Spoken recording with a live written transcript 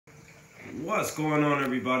What's going on,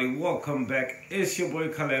 everybody? Welcome back. It's your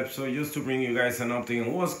boy Calypso, just to bring you guys an update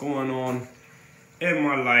on what's going on in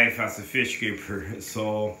my life as a fish keeper.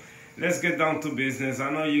 So let's get down to business.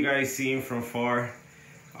 I know you guys seen from far.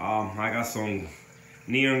 I got some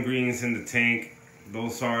neon greens in the tank.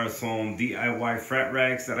 Those are some DIY frat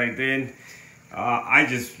racks that I did. I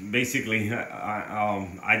just basically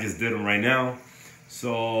I just did them right now.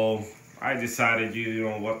 So I decided, you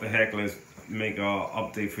know what the heck, let's make a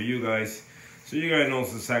update for you guys so you guys know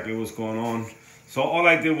exactly what's going on. So all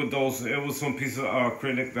I did with those, it was some piece of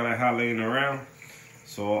acrylic that I had laying around.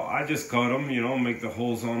 So I just cut them, you know, make the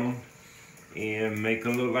holes on them and make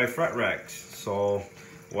them look like frat racks. So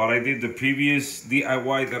what I did the previous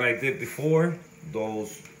DIY that I did before,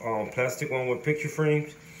 those plastic one with picture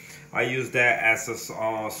frames, I used that as a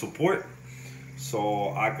support. So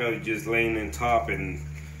I could just lay in top and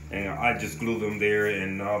I just glue them there,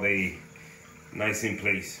 and now they nice in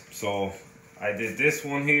place. So I did this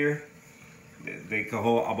one here. They could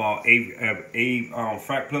hold about eight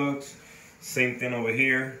frac plugs. Same thing over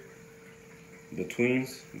here. The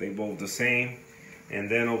twins, they both the same. And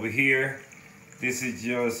then over here, this is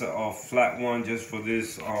just a flat one, just for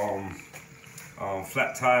this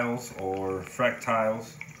flat tiles or frac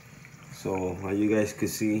tiles. So as you guys can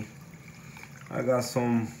see, I got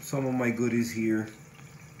some of my goodies here.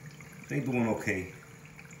 They doing okay.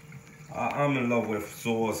 I'm in love with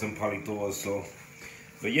Zoas and Palitoas, so.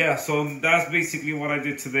 But yeah, so that's basically what I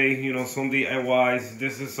did today. You know, some DIYs.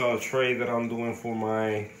 This is a tray that I'm doing for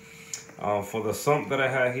my, for the sump that I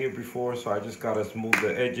had here before. So I just gotta smooth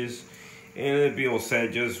the edges, and it'll be all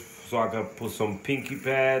set, just so I can put some pinky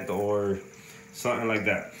pad or something like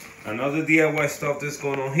that. Another DIY stuff that's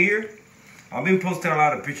going on here. I've been posting a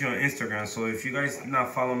lot of pictures on Instagram, so if you guys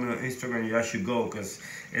not following me on Instagram, you guys should go, because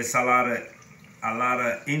it's a lot of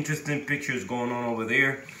interesting pictures going on over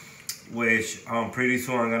there, which pretty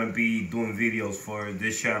soon I'm gonna be doing videos for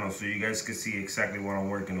this channel, so you guys can see exactly what I'm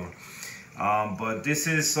working on. But this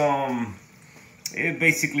is it's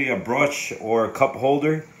basically a brush or a cup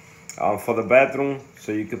holder for the bathroom,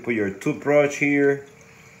 so you can put your toothbrush here.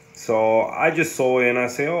 So I just saw it and I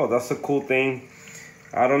say, oh, that's a cool thing.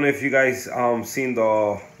 I don't know if you guys seen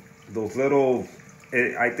those little,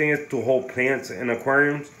 I think it's to hold plants in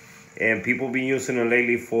aquariums, and people been using it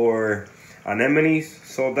lately for anemones.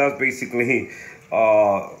 So that's basically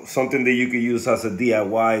something that you could use as a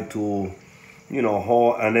DIY to, you know,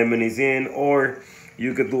 hold anemones in, or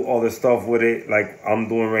you could do other stuff with it like I'm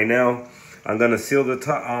doing right now. I'm gonna seal the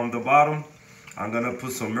top, the bottom. I'm gonna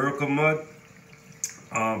put some Miracle Mud,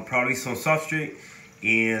 probably some substrate,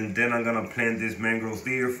 and then I'm gonna plant this mangroves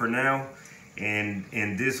there for now. And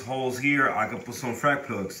in this holes here, I can put some frac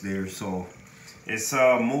plugs there. So it's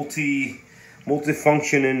a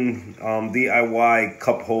multi-functioning DIY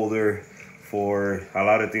cup holder for a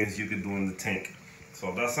lot of things you can do in the tank.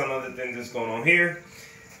 So that's another thing that's going on here.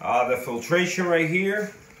 The filtration right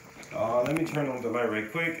here. Let me turn on the light right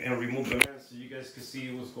quick and remove the lens so you guys can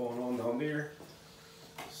see what's going on down there.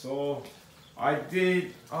 So I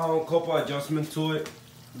did a couple adjustments to it.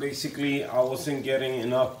 Basically, I wasn't getting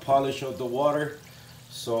enough polish of the water,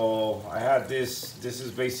 so I had this. This is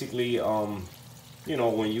basically, you know,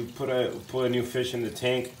 when you put a new fish in the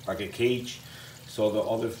tank, like a cage, so the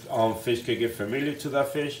other fish could get familiar to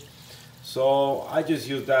that fish. So I just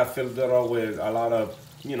use that, filled it up with a lot of,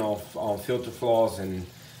 you know, filter floss, and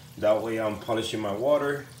that way I'm polishing my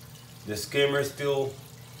water. The skimmer still,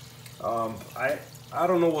 I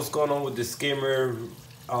don't know what's going on with the skimmer,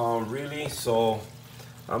 really. So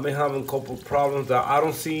I've been having a couple problems that I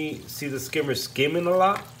don't see the skimmer skimming a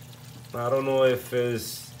lot. I don't know if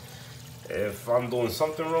I'm doing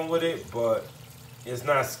something wrong with it, but it's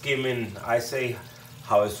not skimming, I say,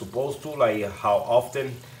 how it's supposed to, like how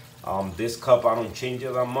often. This cup, I don't change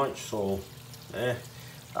it that much, so I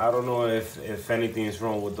don't know if anything is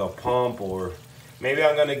wrong with the pump, or maybe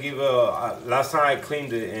I'm gonna give last time I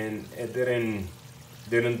cleaned it and it didn't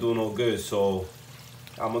do no good, so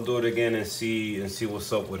I'm gonna do it again and see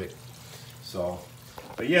what's up with it. So,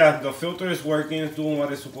 but yeah, the filter is working, it's doing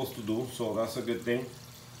what it's supposed to do, so that's a good thing.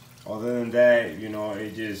 Other than that, you know,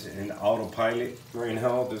 it just in autopilot right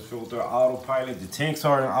now. This filter autopilot. The tanks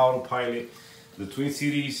are in autopilot. The Twin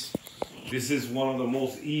Cities. This is one of the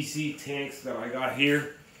most easy tanks that I got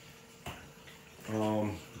here.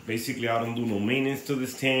 Basically, I don't do no maintenance to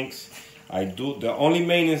these tanks. The only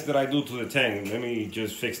maintenance that I do to the tank, let me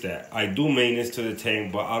just fix that. I do maintenance to the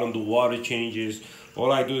tank, but I don't do water changes.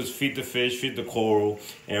 All I do is feed the fish, feed the coral,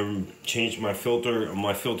 and change my filter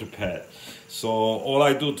pad. So all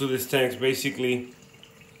I do to this tank, basically,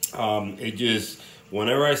 it just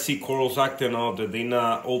whenever I see corals acting out that they're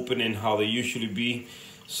not opening how they usually be,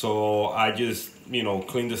 so I just, you know,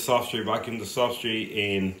 clean the substrate, vacuum the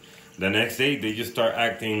substrate, and the next day they just start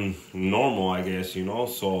acting normal, I guess, you know.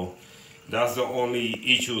 So that's the only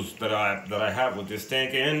issues that I have with this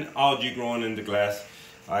tank, and algae growing in the glass.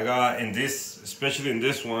 I got in this, especially in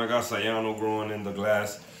this one, I got cyano growing in the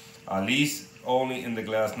glass, at least only in the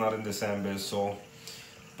glass, not in the sand bed. So,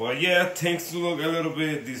 but yeah, tanks look a little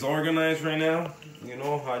bit disorganized right now. You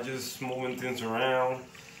know, I just moving things around,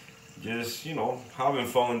 just, you know, having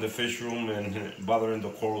fun in the fish room and bothering the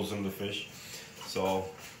corals and the fish. So,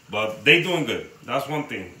 but they doing good. That's one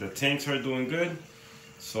thing. The tanks are doing good.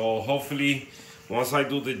 So hopefully, once I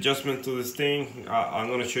do the adjustment to this thing, I'm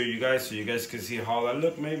gonna show you guys so you guys can see how that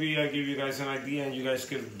look. Maybe I give you guys an idea, and you guys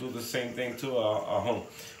could do the same thing too at home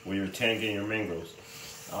with your tank and your mangroves.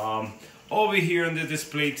 Over here in the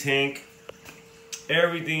display tank,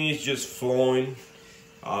 everything is just flowing.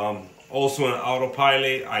 Also in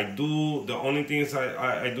autopilot, the only things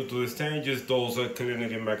I do to this tank, just dose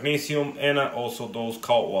alkalinity and magnesium, and I also dose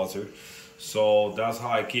cold water. So that's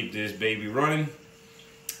how I keep this baby running.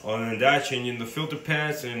 Other than that, changing the filter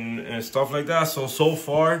pads and stuff like that. So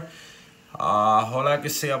far, all I can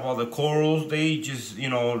say about the corals, they just, you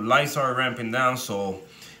know, lights are ramping down, so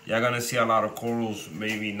you're gonna see a lot of corals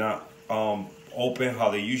maybe not open how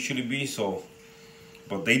they usually be. So,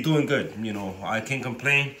 but they doing good, you know, I can't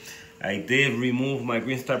complain. I did remove my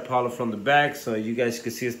green star polyp from the back, so you guys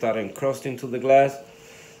can see it started encrusting to the glass.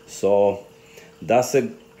 So that's a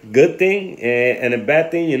good thing and a bad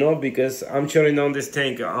thing, you know, because I'm shutting down this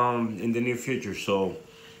tank in the near future. So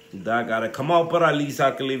that gotta come out, but at least I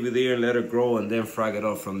can leave it there and let it grow and then frag it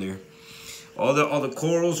up from there. All the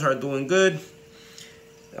corals are doing good.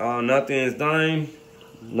 Nothing is dying,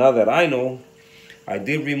 not that I know. I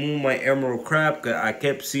did remove my emerald crab, cause I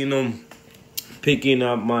kept seeing them picking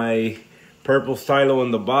up my purple stylo in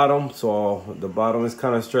the bottom, so the bottom is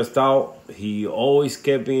kind of stressed out. He always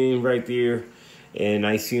kept being right there, and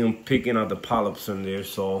I see him picking out the polyps in there.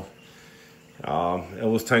 So it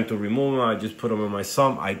was time to remove them. I just put them in my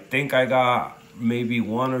sump. I think I got maybe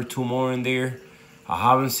 1 or 2 more in there. I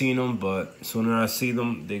haven't seen them, but as soon as I see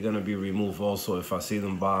them, they're gonna be removed also if I see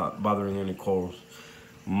them bothering any corals.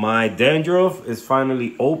 My dandruff is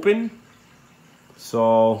finally open.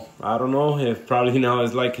 So I don't know if probably now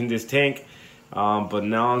it's like in this tank, but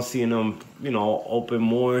now I'm seeing them, you know, open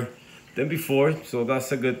more than before. So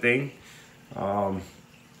that's a good thing.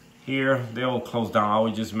 Here they all closed down. I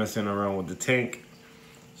was just messing around with the tank.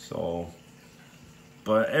 So,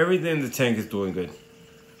 but everything in the tank is doing good.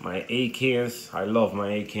 My A cans, I love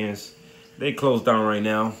my A cans. They closed down right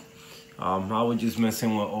now. I was just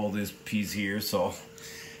messing with all this piece here, so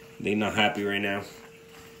they're not happy right now.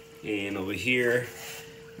 And over here,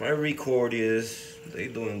 my Recordias, they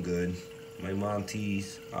doing good. My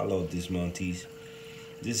Montes, I love these Montes.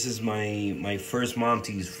 This is my first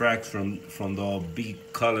Montes frags from the big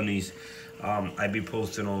colonies. I be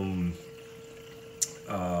posting on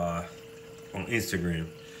Instagram.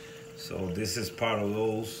 So this is part of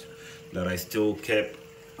those that I still kept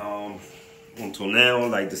until now.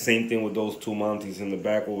 Like the same thing with those 2 Montes in the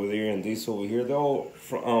back over there and this over here. They're all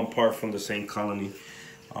part from the same colony.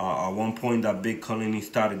 At one point, that big colony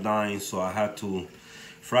started dying, so I had to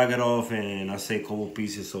frag it off and I say a couple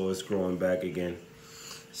pieces so it's growing back again.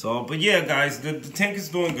 So, but yeah, guys, the tank is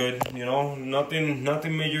doing good. You know, nothing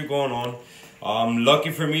major going on.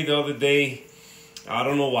 Lucky for me, the other day, I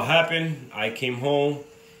don't know what happened. I came home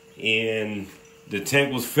and the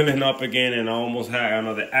tank was filling up again, and I almost had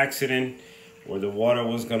another accident where the water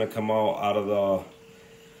was gonna come out of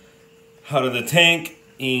the tank,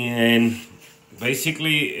 and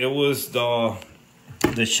basically it was the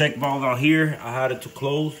check valve out here. I had it to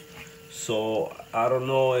close, so I don't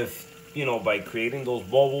know if, you know, by creating those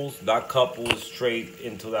bubbles, that cup was straight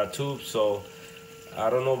into that tube. So I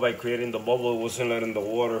don't know, by creating the bubble, it wasn't letting the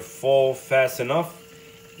water fall fast enough,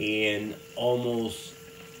 and almost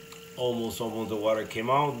the water came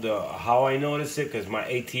out. How I noticed it, because my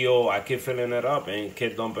ATO, I kept filling it up and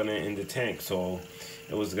kept dumping it in the tank, so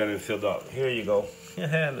it was getting filled up. Here you go. Look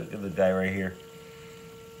at the guy right here.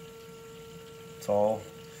 So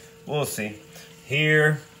we'll see.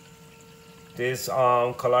 Here, this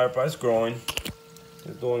Calliope is growing.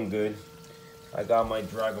 It's doing good. I got my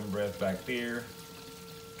dragon breath back there.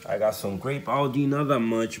 I got some grape algae, not that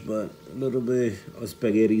much, but a little bit of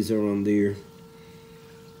spaghettis around there.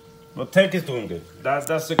 But tank is doing good.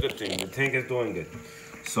 That's a good thing. The tank is doing good.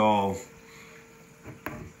 So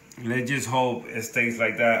let's just hope it stays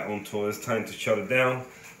like that until it's time to shut it down.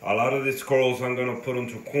 A lot of these corals I'm gonna put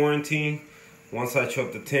into quarantine once I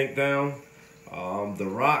shut the tank down. The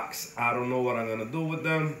rocks, I don't know what I'm gonna do with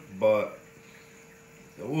them, but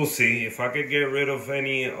we'll see. If I could get rid of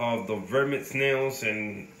any of the vermin snails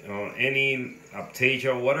and any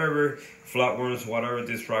Aiptasia, whatever, flatworms, whatever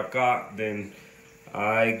this rock got, then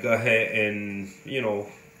I go ahead and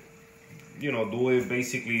do it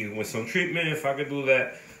basically with some treatment. If I could do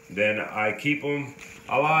that, then I keep them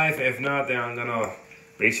alive. If not, then I'm gonna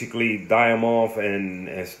basically die them off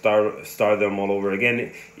and start them all over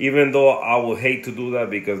again. Even though I would hate to do that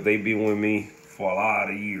because they've been with me for a lot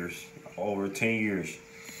of years, over 10 years.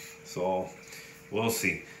 So we'll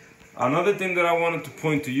see. Another thing that I wanted to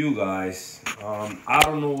point to you guys, I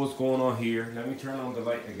don't know what's going on here. Let me turn on the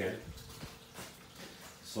light again.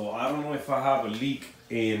 So I don't know if I have a leak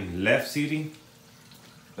in left seating,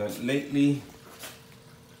 but lately,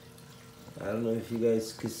 I don't know if you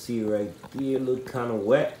guys can see right there, look kind of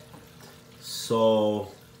wet.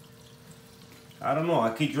 So I don't know,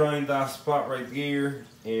 I keep drying that spot right there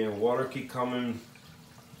and water keep coming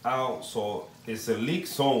out, so it's a leak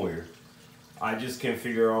somewhere. I just can't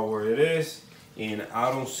figure out where it is, and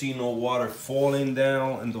I don't see no water falling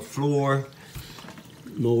down on the floor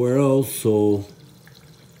nowhere else, so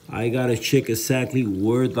I gotta check exactly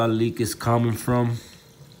where that leak is coming from.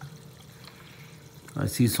 I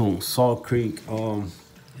see some Salt Creek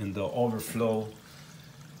in the overflow,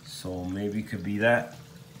 so maybe it could be that.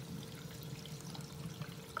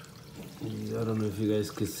 I don't know if you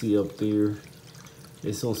guys can see up there.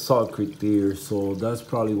 It's on Salt Creek there, so that's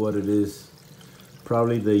probably what it is.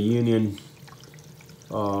 Probably the union.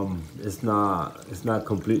 It's not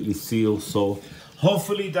completely sealed, so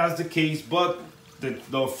hopefully that's the case. But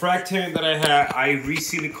the frac tank that I had, I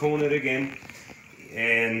re-siliconed it again,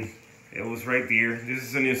 and it was right there. This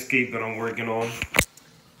is an Escape that I'm working on.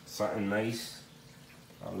 Something nice.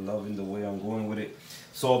 I'm loving the way I'm going with it.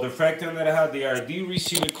 So the frac tank that I had there, I did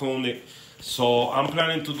re-siliconed it. So I'm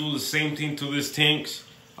planning to do the same thing to these tanks.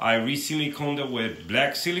 I re-siliconed it with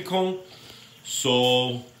black silicone.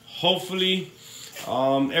 So hopefully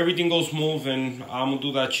everything goes smooth, and I'm gonna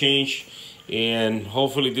do that change. And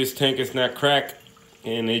hopefully this tank is not cracked,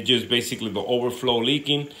 and it just basically the overflow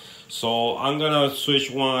leaking. So I'm gonna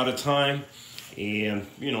switch one at a time and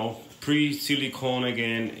pre-silicone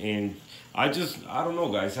again. And I don't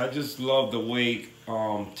know, guys, I just love the way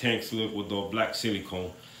tanks look with the black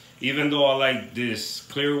silicone. Even though I like this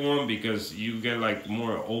clear one because you get like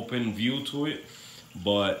more open view to it,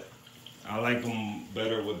 but I like them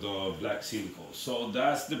better with the black silicone. So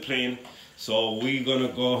that's the plan. So we're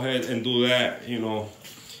gonna go ahead and do that,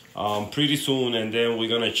 pretty soon, and then we're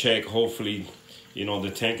gonna check. Hopefully,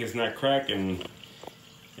 the tank is not cracked, and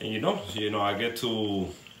I get to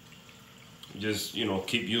just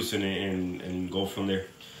keep using it and go from there.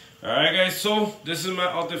 All right, guys. So this is my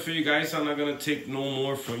update for you guys. I'm not gonna take no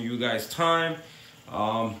more from you guys' time.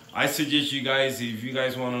 I suggest you guys, if you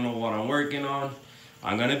guys want to know what I'm working on,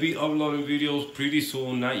 I'm gonna be uploading videos pretty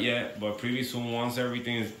soon. Not yet, but pretty soon once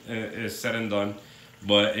everything is said and done.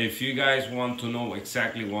 But if you guys want to know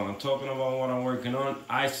exactly what I'm talking about, what I'm working on,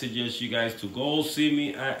 I suggest you guys to go see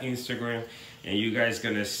me at Instagram, and you guys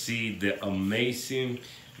gonna see the amazing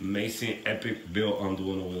epic build I'm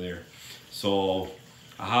doing over there. So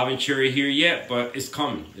I haven't shared it here yet, but it's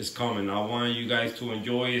coming. It's coming. I want you guys to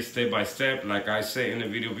enjoy it step by step. Like I said in the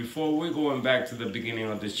video before, we're going back to the beginning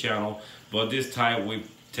of this channel, but this time we've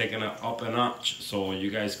taken it up a notch. So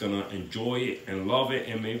you guys gonna enjoy it and love it,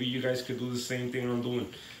 and maybe you guys could do the same thing I'm doing.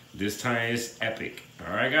 This time is epic.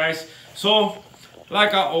 All right, guys. So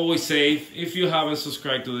like I always say, if you haven't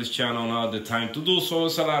subscribed to this channel, now the time to do so.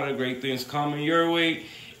 There's a lot of great things coming your way.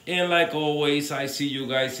 And like always, I see you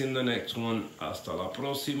guys in the next one. Hasta la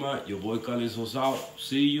próxima. Your boy Carlitos out.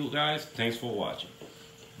 See you guys. Thanks for watching.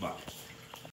 Bye.